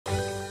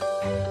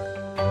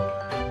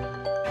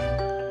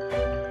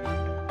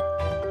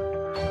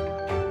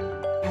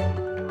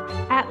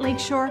At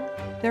Lakeshore,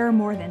 there are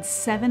more than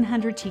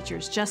 700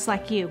 teachers just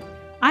like you.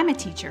 I'm a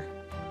teacher.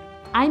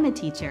 I'm a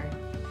teacher.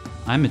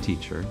 I'm a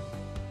teacher.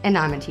 And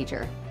I'm a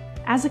teacher.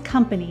 As a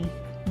company,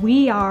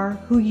 we are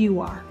who you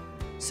are.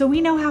 So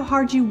we know how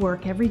hard you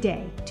work every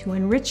day to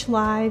enrich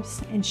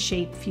lives and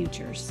shape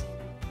futures.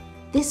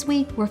 This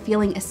week, we're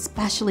feeling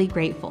especially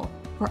grateful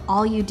for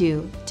all you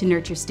do to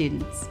nurture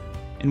students.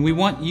 And we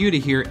want you to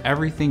hear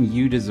everything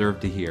you deserve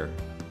to hear.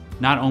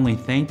 Not only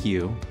thank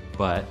you,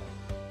 but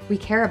we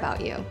care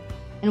about you,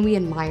 and we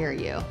admire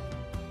you.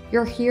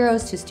 You're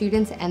heroes to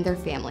students and their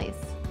families.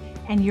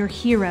 And you're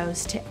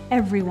heroes to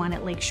everyone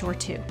at Lakeshore,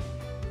 too.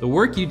 the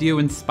work you do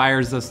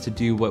inspires us to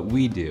do what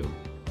we do.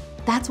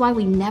 That's why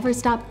we never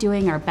stop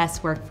doing our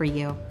best work for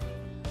you.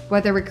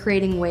 Whether we're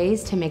creating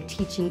ways to make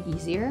teaching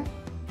easier,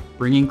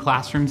 Bringing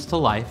classrooms to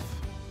life,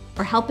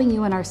 or helping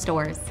you in our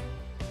stores.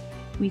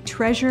 We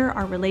treasure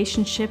our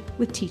relationship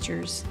with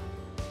teachers.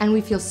 and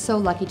we feel so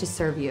lucky to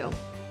serve you.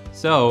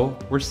 so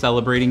we're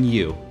celebrating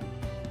you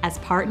As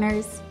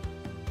partners,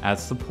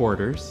 as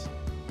supporters.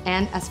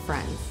 And as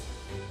friends.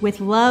 With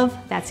love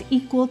that's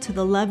equal to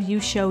the love you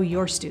show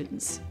your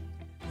students.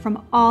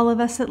 From all of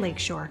us at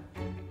Lakeshore,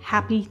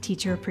 happy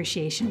Teacher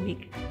Appreciation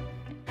Week.